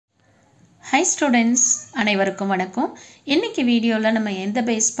Hi students, அனைவருக்கும் வணக்கம். இன்னைக்கு வீடியோல நம்ம எந்த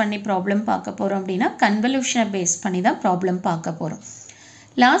பேஸ் பண்ணி ப்ராப்ளம் பார்க்க போறோம் அப்படினா கன்வல்யூஷனை பேஸ் பண்ணி தான் ப்ராப்ளம் பார்க்க போறோம்.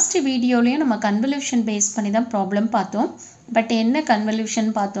 லாஸ்ட் வீடியோலயும் நம்ம கன்வல்யூஷன் பேஸ் பண்ணி தான் ப்ராப்ளம் பார்த்தோம். பட் என்ன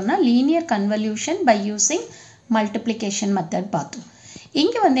கன்வல்யூஷன் பார்த்தோம்னா linear convolution by using multiplication method பார்த்தோம்.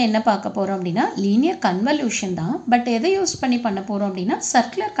 இங்க வந்து என்ன பார்க்க போறோம் அப்படினா லீனியர் கன்வல்யூஷன் தான். பட் எதை யூஸ் பண்ணி பண்ண போறோம் அப்படினா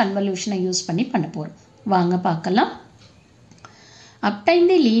சர்க்குலர் கன்வல்யூஷனை யூஸ் பண்ணி பண்ண போறோம். வாங்க பார்க்கலாம். Obtain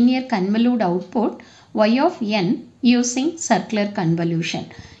the linear convolute output y of n using circular convolution.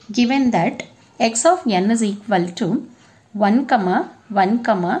 Given that x of n is equal to 1,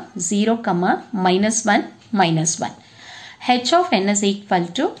 1, 0, minus 1, minus 1. h of n is equal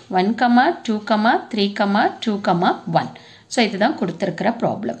to 1, 2, 3, 2, 1. So, இதுதான் கொடுத்திருக்கிற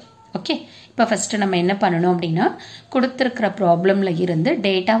problem. Okay. இப்போ first நம்ம என்ன பண்ணணும் அப்படின்னா கொடுத்திருக்கிற problemல இருந்து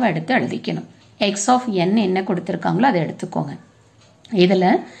டேட்டாவை எடுத்து எழுதிக்கணும். x of n என்ன கொடுத்திருக்காங்களோ அதை எடுத்துக்கோங்க. இதில்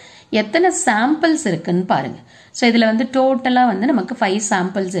எத்தனை சாம்பிள்ஸ் இருக்குன்னு பாருங்க. ஸோ இதில் வந்து டோட்டலாக வந்து நமக்கு 5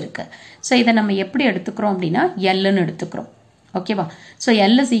 சாம்பிள்ஸ் இருக்கு. ஸோ இதை நம்ம எப்படி எடுத்துக்கிறோம் அப்படின்னா எல்லுன்னு எடுத்துக்கிறோம். ஓகேவா? So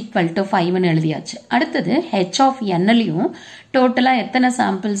L is equal to 5ன்னு எழுதியாச்சு. அடுத்தது ஹெச் ஆஃப் என்லையும் டோட்டலாக எத்தனை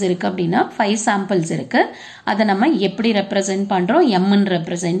சாம்பிள்ஸ் இருக்கு அப்படின்னா 5 சாம்பிள்ஸ் இருக்கு. அதை நம்ம எப்படி ரெப்ரசென்ட் பண்ணுறோம்? எம்ன்னு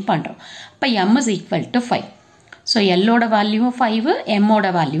ரெப்ரசென்ட் பண்ணுறோம். இப்போ M is equal to 5. So எல்லோட வேல்யூவும் 5,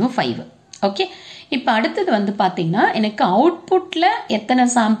 எம்மோட வேல்யூவும் 5. ஓகே. இப்போ அடுத்தது வந்து பார்த்தீங்கன்னா எனக்கு அவுட்புட்டில் எத்தனை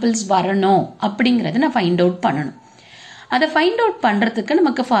சாம்பிள்ஸ் வரணும் அப்படிங்கிறத நான் ஃபைண்ட் அவுட் பண்ணணும். அதை ஃபைண்ட் அவுட் பண்ணுறதுக்கு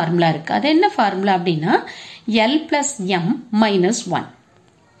நமக்கு ஃபார்முலா இருக்குது. அது என்ன ஃபார்முலா அப்படின்னா L plus M minus 1.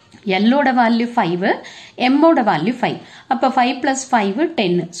 எல்லோட value 5, எம்மோட value 5. அப்போ 5 பிளஸ் 5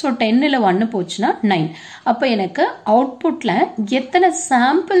 10. ஸோ 10ல் 1 போச்சுன்னா 9. அப்போ எனக்கு அவுட்புட்டில் எத்தனை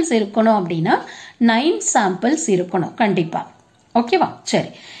சாம்பிள்ஸ் இருக்கணும் அப்படின்னா 9 சாம்பிள்ஸ் இருக்கணும் கண்டிப்பாக. ஓகேவா?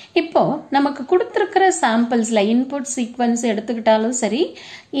 சரி. இப்போ நமக்கு கொடுத்துருக்கிற சாம்பிள்ஸ்ல இன்புட் சீக்வன்ஸ் எடுத்துக்கிட்டாலும் சரி,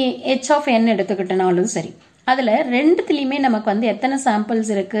 h ஆஃப் n எடுத்துக்கிட்டனாலும் சரி, அதுல ரெண்டுத்துலயுமே நமக்கு வந்து எத்தனை சாம்பிள்ஸ்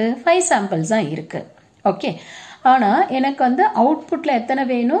இருக்கு? 5 சாம்பிள்ஸ் தான் இருக்கு. ஓகே. ஆனா எனக்கு வந்து அவுட்புட்ல எத்தனை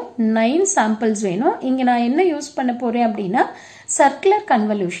வேணும்? 9 சாம்பிள்ஸ் வேணும். இங்க நான் என்ன யூஸ் பண்ண போறேன் அப்படின்னா சர்க்குலர்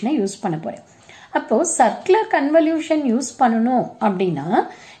கன்வல்யூஷனை யூஸ் பண்ண போறேன். அப்போ சர்க்குலர் கன்வல்யூஷன் யூஸ் பண்ணணும் அப்படின்னா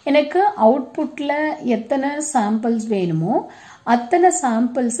எனக்கு அவுட்புட்ல எத்தனை சாம்பிள்ஸ் வேணுமோ அத்தனை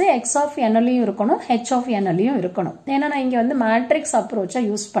சாம்பிள்ஸ் எக்ஸ் ஆஃப் என்லையும் இருக்கணும், ஹெச் ஆஃப் என்லையும் இருக்கணும். ஏன்னா நான் இங்கே வந்து மேட்ரிக்ஸ் அப்ரோச்சை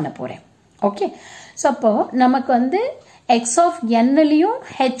யூஸ் பண்ண போகிறேன். ஓகே. ஸோ அப்போ நமக்கு வந்து X of என்லையும்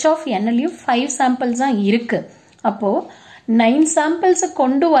H of என்லையும் 5 samples தான் இருக்கு. அப்போ 9 சாம்பிள்ஸை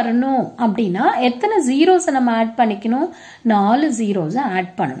கொண்டு வரணும் அப்படின்னா எத்தனை ஜீரோஸை நம்ம ஆட் பண்ணிக்கணும்? 4 ஜீரோஸை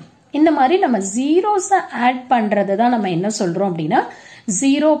ஆட் பண்ணணும். இந்த மாதிரி நம்ம ஜீரோஸை ஆட் பண்ணுறது தான் நம்ம என்ன சொல்கிறோம் அப்படின்னா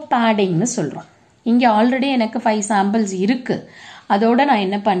ஜீரோ பேடிங்னு சொல்கிறோம். இங்கே ஆல்ரெடி எனக்கு 5 சாம்பிள்ஸ் இருக்கு. அதோட நான்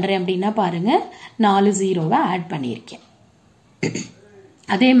என்ன பண்றேன் அப்படின்னா பாருங்க 4 ஜீரோவை ஆட் பண்ணியிருக்கேன்.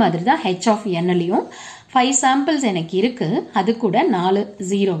 அதே மாதிரி தான் ஹெச் ஆஃப் என்லையும் 5 சாம்பிள்ஸ் எனக்கு இருக்கு. அது கூட 4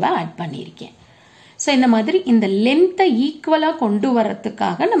 ஜீரோவை ஆட் பண்ணியிருக்கேன். ஸோ இந்த மாதிரி இந்த லென்த்தை ஈக்குவலாக கொண்டு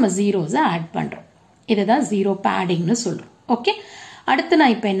வரத்துக்காக நம்ம ஜீரோஸை ஆட் பண்றோம். இதுதான் ஜீரோ பேடிங்னு சொல்றோம். ஓகே. அடுத்து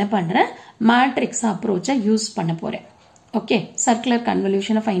நான் இப்போ என்ன பண்றேன்? மேட்ரிக்ஸ் அப்ரோச்சை யூஸ் பண்ண போறேன். ஓகே. சர்க்குலர்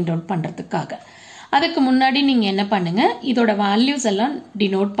கன்வல்யூஷனை ஃபைண்ட் அவுட் பண்றதுக்காக. அதுக்கு முன்னாடி நீங்க என்ன பண்ணுங்க, இதோட வேல்யூஸ் எல்லாம்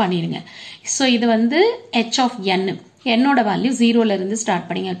டினோட் பண்ணிடுங்க. ஸோ இது வந்து h ஆஃப் n, என்னோட வேல்யூ 0ல இருந்து ஸ்டார்ட்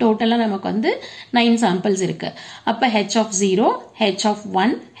பண்ணிங்க. டோட்டலா நமக்கு வந்து 9 சாம்பிள்ஸ் இருக்கு. அப்ப h of 0, h of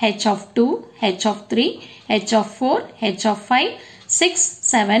 1, h of 2, h of 3, h of 4, h of 5, 6,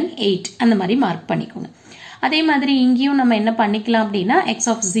 7, 8 அந்த மாதிரி மார்க் பண்ணிக்கோங்க. அதே மாதிரி இங்கேயும் நம்ம என்ன பண்ணிக்கலாம் அப்படின்னா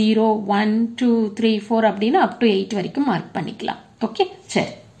x ஆஃப் 0, 1, 2, 3, 4 அப்படின்னு அப் டு 8 வரைக்கும் மார்க் பண்ணிக்கலாம். ஓகே.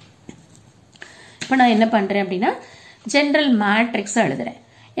 சரி. இப்போ நான் என்ன பண்றேன் அப்படின்னா ஜெனரல் மேட்ரிக்ஸ் எழுதுறேன்.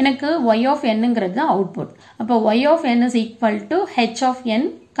 எனக்கு y ஆஃப் nங்கிறது தான் அவுட்புட். அப்போ y of n is equal to h of n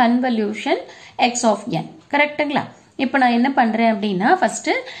convolution x of n. கரெக்டுங்களா? இப்போ நான் என்ன பண்றேன் அப்படின்னா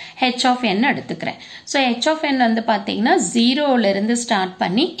ஃபர்ஸ்ட் h ஆஃப் n எடுத்துக்கிறேன். ஸோ h ஆஃப் n வந்து பார்த்தீங்கன்னா 0ல இருந்து ஸ்டார்ட்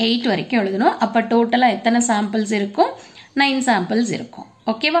பண்ணி 8 வரைக்கும் எழுதணும். அப்போ டோட்டலாக எத்தனை சாம்பிள்ஸ் இருக்கும்? 9 சாம்பிள்ஸ் இருக்கும்.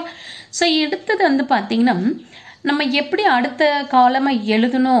 ஓகேவா? ஸோ எடுத்தது வந்து பார்த்தீங்கன்னா நம்ம எப்படி அடுத்த காலமை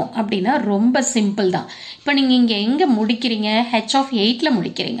எழுதணும் அப்படின்னா ரொம்ப சிம்பிள் தான். இப்போ நீங்கள் இங்கே எங்கே முடிக்கிறீங்க? H of 8ல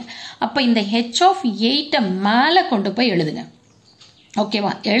முடிக்கிறீங்க. அப்போ இந்த ஹெச் ஆஃப் 8 மேலே கொண்டு போய் எழுதுங்க.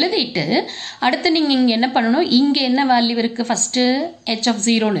 ஓகேவா? எழுதிட்டு அடுத்து நீங்கள் இங்கே என்ன பண்ணணும்? இங்கே என்ன வேல்யூ இருக்குது? ஃபஸ்ட்டு ஹெச் ஆஃப்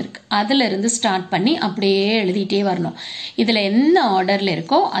 0ன்னு இருக்குது. அதில் இருந்து ஸ்டார்ட் பண்ணி அப்படியே எழுதிட்டே வரணும். இதில் என்ன ஆர்டரில்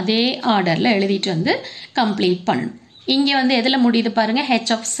இருக்கோ அதே ஆர்டரில் எழுதிட்டு வந்து கம்ப்ளீட் பண்ணணும். இங்கே வந்து எதில் முடியுது பாருங்க?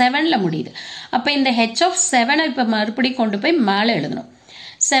 ஹெச் ஆஃப் 7ல முடியுது. அப்போ இந்த ஹெச் ஆஃப் 7 இப்போ மறுபடியும் கொண்டு போய் மேலே எழுதணும்.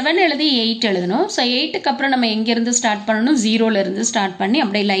 7 எழுதி 8 எழுதணும். ஸோ 8க்கு அப்புறம் நம்ம எங்கேருந்து ஸ்டார்ட் பண்ணணும்? 0ல இருந்து ஸ்டார்ட் பண்ணி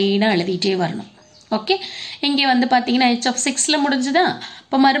அப்படியே லைனாக எழுதிட்டே வரணும். ஓகே, இங்கே வந்து பார்த்தீங்கன்னா h of 6ல முடிஞ்சுதா.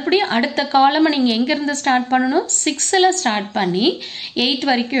 இப்போ மறுபடியும் அடுத்த காலமை நீங்கள் எங்கேருந்து ஸ்டார்ட் பண்ணணும், 6ல் ஸ்டார்ட் பண்ணி 8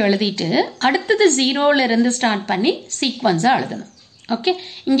 வரைக்கும் எழுதிட்டு அடுத்தது 0லேருந்து ஸ்டார்ட் பண்ணி சீக்வன்ஸாக எழுதணும். ஓகே,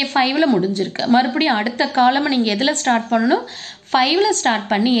 இங்கே 5ல் முடிஞ்சிருக்கு. மறுபடியும் அடுத்த காலமை நீங்கள் எதில் ஸ்டார்ட் பண்ணணும், 5ல்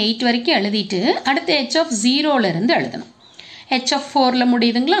ஸ்டார்ட் பண்ணி 8 வரைக்கும் எழுதிட்டு அடுத்து h of 0லேருந்து எழுதணும். h of 4ல்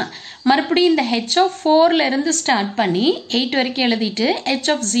முடியுதுங்களா. மறுபடியும் இந்த h of 4லேருந்து ஸ்டார்ட் பண்ணி 8 வரைக்கும் எழுதிட்டு h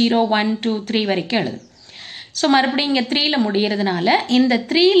of 0 1 2 3 வரைக்கும் எழுதணும். ஸோ மறுபடியும் இங்கே 3ல் முடியறதுனால இந்த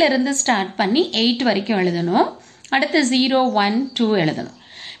 3லேருந்து ஸ்டார்ட் பண்ணி 8 வரைக்கும் எழுதணும். அடுத்து 0 1 2 எழுதணும்.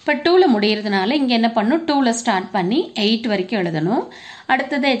 இப்போ 2ல் முடியறதுனால இங்கே என்ன பண்ணணும், 2ல் ஸ்டார்ட் பண்ணி 8 வரைக்கும் எழுதணும்.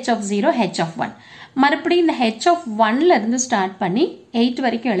 அடுத்தது h of 0 h of 1. மறுபடியும் இந்த h of 1லேருந்து ஸ்டார்ட் பண்ணி 8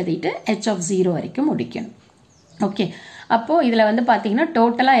 வரைக்கும் எழுதிட்டு h of 0 வரைக்கும் முடிக்கணும். ஓகே, அப்போது இதில் வந்து பார்த்தீங்கன்னா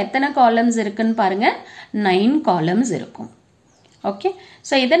டோட்டலாக எத்தனை காலம்ஸ் இருக்குன்னு பாருங்கள், 9 காலம்ஸ் இருக்கும். ஓகே,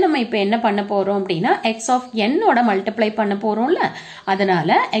 ஸோ இதை நம்ம இப்போ என்ன பண்ண போகிறோம் அப்படின்னா x of n-ஓட மல்டிப்ளை பண்ண போகிறோம்ல,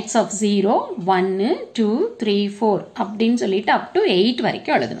 அதனால் x of 0 1 2 3 4 அப்படின்னு சொல்லிட்டு அப் டு 8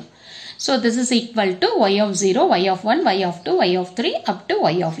 வரைக்கும் எழுதணும். So this is equal to y of 0 y of 1 y of 2 y of 3 up to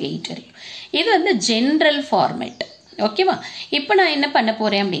y of 8 வரைக்கும். இது வந்து ஜென்ரல் ஃபார்மேட். ஓகேவா, இப்போ நான் என்ன பண்ண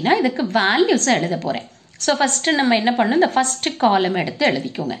போகிறேன் அப்படின்னா இதுக்கு வேல்யூஸை எழுத போகிறேன். ஸோ ஃபஸ்ட்டு நம்ம என்ன பண்ணணும், இந்த ஃபஸ்ட்டு காலம் எடுத்து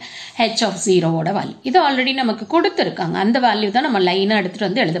எழுதிக்கோங்க. h of 0வோட வேல்யூ இது ஆல்ரெடி நமக்கு கொடுத்துருக்காங்க, அந்த வேல்யூ தான் நம்ம லைனாக எடுத்துகிட்டு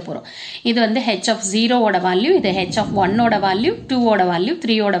வந்து எழுத போகிறோம். இது வந்து h of 0வோட வேல்யூ, இது h of 1ஓட value, 2ஓட value,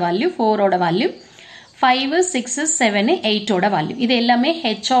 3ஓட value, 4ஓட value, 5 6 7 8ஓட value. இது எல்லாமே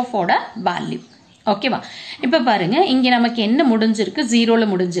h of ஓட வேல்யூ. ஓகேவா, இப்போ பாருங்க இங்கே நமக்கு என்ன முடிஞ்சிருக்கு, 0ல்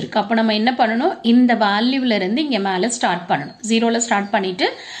முடிஞ்சிருக்கு. அப்போ நம்ம என்ன பண்ணணும், இந்த வேல்யூவிலேருந்து இங்கே மேலே ஸ்டார்ட் பண்ணணும். 0ல் ஸ்டார்ட் பண்ணிவிட்டு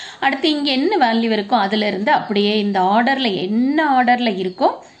அடுத்து இங்கே என்ன வேல்யூ இருக்கோ அதிலிருந்து அப்படியே இந்த ஆர்டரில் என்ன ஆர்டரில் இருக்கோ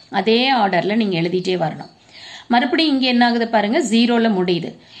அதே ஆர்டரில் நீங்கள் எழுதிட்டே வரணும். மறுபடியும் இங்கே என்ன ஆகுது பாருங்கள், 0ல்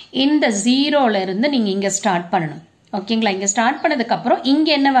முடியுது. இந்த 0லேருந்து நீங்கள் இங்கே ஸ்டார்ட் பண்ணணும். ஓகேங்களா, இங்கே ஸ்டார்ட் பண்ணதுக்கப்புறம்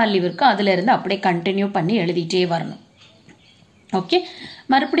இங்கே என்ன வேல்யூ இருக்கோ அதிலிருந்து அப்படியே கண்டினியூ பண்ணி எழுதிட்டே வரணும். ஓகே,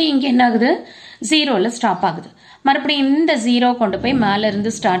 மறுபடியும் இங்கே என்ன ஆகுது, 0ல் ஸ்டாப் ஆகுது. மறுபடியும் இந்த 0 கொண்டு போய்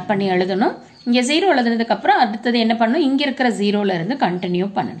மேலேருந்து ஸ்டார்ட் பண்ணி எழுதணும். இங்கே 0 எழுதுனதுக்கப்புறம் அடுத்தது என்ன பண்ணணும், இங்கே இருக்கிற 0லேருந்து கண்டினியூ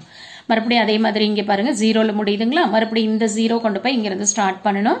பண்ணணும். மறுபடியும் அதே மாதிரி இங்கே பாருங்கள் 0ல் முடியுதுங்களா. மறுபடியும் இந்த 0 கொண்டு போய் இங்கேருந்து ஸ்டார்ட்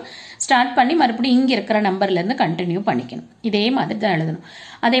பண்ணணும். ஸ்டார்ட் பண்ணி மறுபடியும் இங்கே இருக்கிற நம்பர்லேருந்து கண்டினியூ பண்ணிக்கணும். இதே மாதிரி தான் எழுதணும்.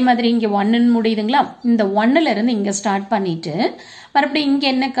 அதே மாதிரி இங்கே 1ன்னு முடியுதுங்களா, இந்த 1லேருந்து இங்கே ஸ்டார்ட் பண்ணிவிட்டு மறுபடியும் இங்கே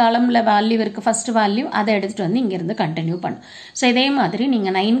என்ன காலமில் வேல்யூ இருக்குது, ஃபஸ்ட்டு வேல்யூ அதை எடுத்துகிட்டு வந்து இங்கேருந்து கண்டினியூ பண்ணணும். ஸோ இதே மாதிரி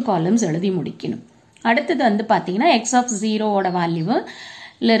நீங்கள் 9 காலம்ஸ் எழுதி முடிக்கணும். அடுத்தது வந்து பார்த்தீங்கன்னா x of 0வோட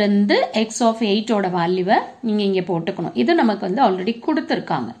வேல்யூவிலிருந்து x of 8ஓட வேல்யூவை நீங்கள் இங்கே போட்டுக்கணும். இது நமக்கு வந்து ஆல்ரெடி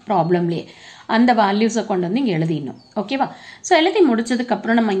கொடுத்துருக்காங்க ப்ராப்ளம்லேயே. அந்த வேல்யூஸை கொண்டு வந்து இங்கே எழுதிடணும். ஓகேவா, ஸோ எழுதி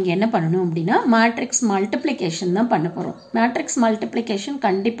முடிச்சதுக்கப்புறம் நம்ம இங்கே என்ன பண்ணணும் அப்படின்னா மேட்ரிக்ஸ் மல்டிப்ளிகேஷன் தான் பண்ண போகிறோம். மேட்ரிக்ஸ் மல்டிப்ளிகேஷன்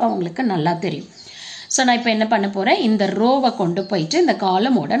கண்டிப்பாக உங்களுக்கு நல்லா தெரியும். ஸோ நான் இப்போ என்ன பண்ண போகிறேன், இந்த ரோவை கொண்டு போயிட்டு இந்த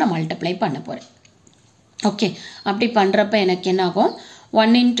காலமோட நான் மல்டிப்ளை பண்ண போகிறேன். ஓகே, அப்படி பண்ணுறப்ப எனக்கு என்ன ஆகும்,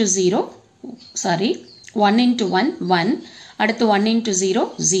 1 into 0 1 into 1 1, அடுத்து 1 into 0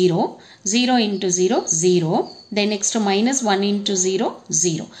 0, 0 into 0 0, then next -1 into 0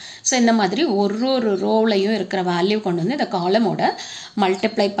 0. So இந்த மாதிரி ஒரு ரோவ்லையும் இருக்கிற வேல்யூ கொண்டு வந்து இந்த காலமோட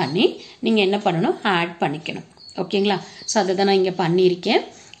மல்டிப்ளை பண்ணி நீங்கள் என்ன பண்ணணும், ஆட் பண்ணிக்கணும். ஓகேங்களா, ஸோ அதை தான் நான் இங்கே பண்ணியிருக்கேன்.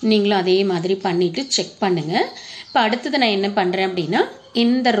 நீங்களும் அதே மாதிரி பண்ணிவிட்டு செக் பண்ணுங்கள். இப்போ அடுத்தது நான் என்ன பண்ணுறேன் அப்படின்னா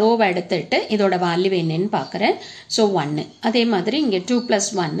இந்த ரோவை எடுத்துட்டு இதோட வேல்யூ என்னன்னு பார்க்குறேன். ஸோ 1, அதே மாதிரி இங்கே 2 +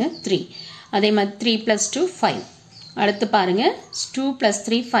 1 3, அதே மாதிரி 3 + 2 5. அடுத்து பாருங்கள் 2 +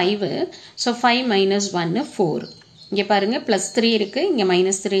 3 5. ஸோ 5 - 1 4. இங்கே பாருங்கள் +3 இருக்குது, இங்கே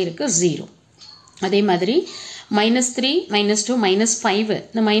 -3 இருக்குது 0. அதே மாதிரி -3 -2 -5.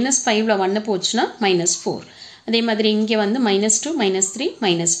 இந்த -5ல் 1 போச்சுன்னா -4. அதே மாதிரி இங்கே வந்து -2 -3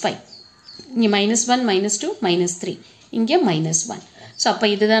 -5. இங்கே -1 -2 -3, இங்கே -1. ஸோ அப்போ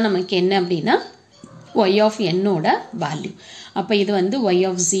இதுதான் நமக்கு என்ன அப்படின்னா y of n-ஓட வேல்யூ. அப்போ இது வந்து y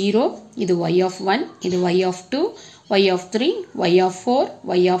of 0, இது y of 1, இது y of 2, y of 3, y of 4,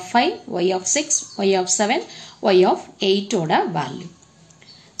 y of 5, y of 6, y of 7, y of 8ஓட value.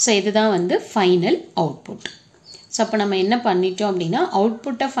 So இதுதான் வந்து ஃபைனல் அவுட்புட். ஸோ அப்போ நம்ம என்ன பண்ணிட்டோம் அப்படின்னா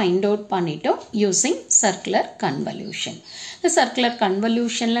அவுட்புட்டை ஃபைண்ட் அவுட் பண்ணிட்டோம் யூஸிங் சர்க்குலர் கன்வல்யூஷன். இந்த சர்க்குலர்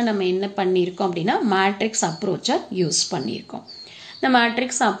கன்வல்யூஷனில் நம்ம என்ன பண்ணியிருக்கோம் அப்படின்னா மேட்ரிக்ஸ் அப்ரோச்சை யூஸ் பண்ணியிருக்கோம். இந்த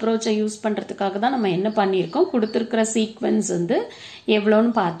மேட்ரிக்ஸ் அப்ரோச்சை யூஸ் பண்ணுறதுக்காக தான் நம்ம என்ன பண்ணியிருக்கோம், கொடுத்துருக்கிற சீக்வன்ஸ் வந்து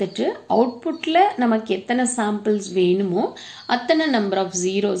எவ்வளோன்னு பார்த்துட்டு அவுட்புட்டில் நமக்கு எத்தனை சாம்பிள்ஸ் வேணுமோ அத்தனை நம்பர் ஆஃப்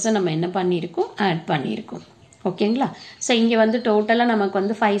ஜீரோஸை நம்ம என்ன பண்ணியிருக்கோம், ஆட் பண்ணியிருக்கோம். ஓகேங்களா, ஸோ இங்கே வந்து டோட்டலாக நமக்கு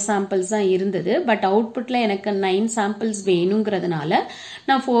வந்து 5 சாம்பிள்ஸ் தான் இருந்தது. பட் அவுட்புட்டில் எனக்கு 9 சாம்பிள்ஸ் வேணுங்கிறதுனால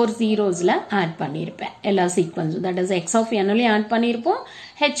நான் 4 ஜீரோஸில் ஆட் பண்ணியிருப்பேன் எல்லா சீக்வன்ஸும். That is x of n-லையும் add பண்ணியிருப்போம்,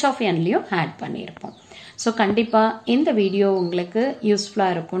 h of nலையும் ஆட் பண்ணியிருப்போம். ஸோ கண்டிப்பாக இந்த வீடியோ உங்களுக்கு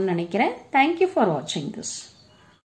யூஸ்ஃபுல்லாக இருக்கும்னு நினைக்கிறேன். தேங்க்யூ ஃபார் வாட்சிங் திஸ்.